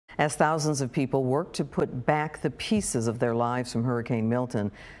As thousands of people work to put back the pieces of their lives from Hurricane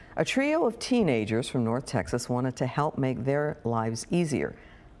Milton, a trio of teenagers from North Texas wanted to help make their lives easier.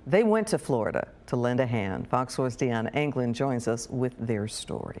 They went to Florida to lend a hand. Fox 4's Dion Anglin joins us with their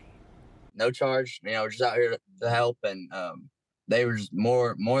story. No charge, just out here to help, and they were just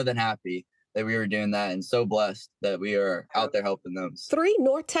more than happy that we were doing that, and so blessed that we are out there helping them. 3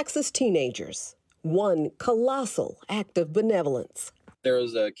 North Texas teenagers, one colossal act of benevolence. There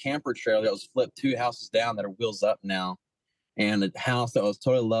was a camper trailer that was flipped 2 houses down that are wheels up now, and a house that was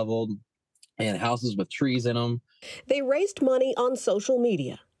totally leveled, and houses with trees in them. They raised money on social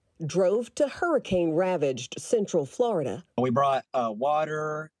media, drove to hurricane-ravaged Central Florida. We brought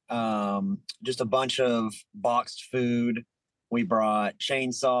water, just a bunch of boxed food. We brought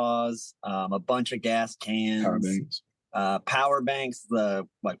chainsaws, a bunch of gas cans, power banks, the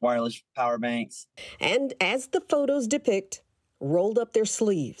wireless power banks. And as the photos depict, rolled up their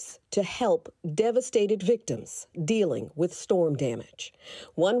sleeves to help devastated victims dealing with storm damage.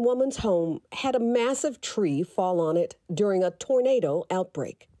 One woman's home had a massive tree fall on it during a tornado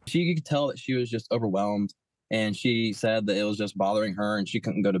outbreak. You could tell that she was just overwhelmed, and she said that it was just bothering her and she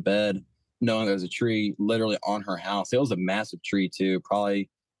couldn't go to bed knowing there was a tree literally on her house. It was a massive tree too, probably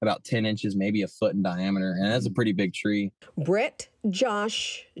about 10 inches, maybe a foot in diameter, and that's a pretty big tree. Brett,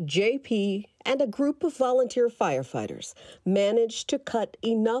 Josh, JP, and a group of volunteer firefighters managed to cut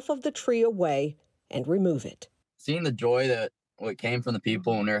enough of the tree away and remove it. Seeing the joy that what came from the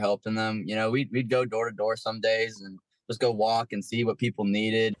people when we were helping them, we'd go door to door some days and just go walk and see what people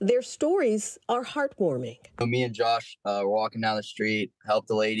needed. Their stories are heartwarming. Me and Josh were walking down the street,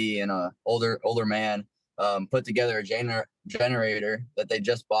 helped a lady and an older man put together a generator that they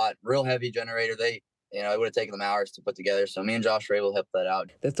just bought, real heavy generator. It would have taken them hours to put together. So me and Josh were able to help that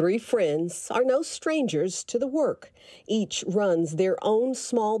out. The 3 friends are no strangers to the work. Each runs their own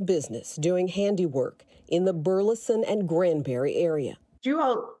small business doing handiwork in the Burleson and Granbury area. Have you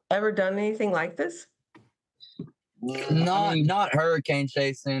all ever done anything like this? Not hurricane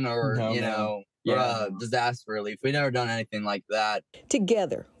chasing or, disaster relief. We've never done anything like that.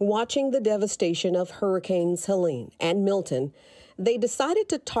 Together, watching the devastation of Hurricanes Helene and Milton, they decided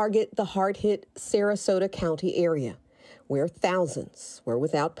to target the hard-hit Sarasota County area, where thousands were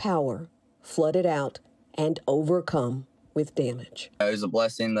without power, flooded out, and overcome with damage. It was a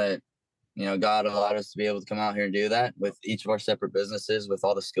blessing that, God allowed us to be able to come out here and do that with each of our separate businesses, with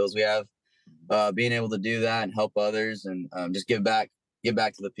all the skills we have. Being able to do that and help others and just give back to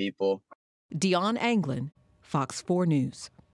the people. Dion Anglin, Fox 4 News.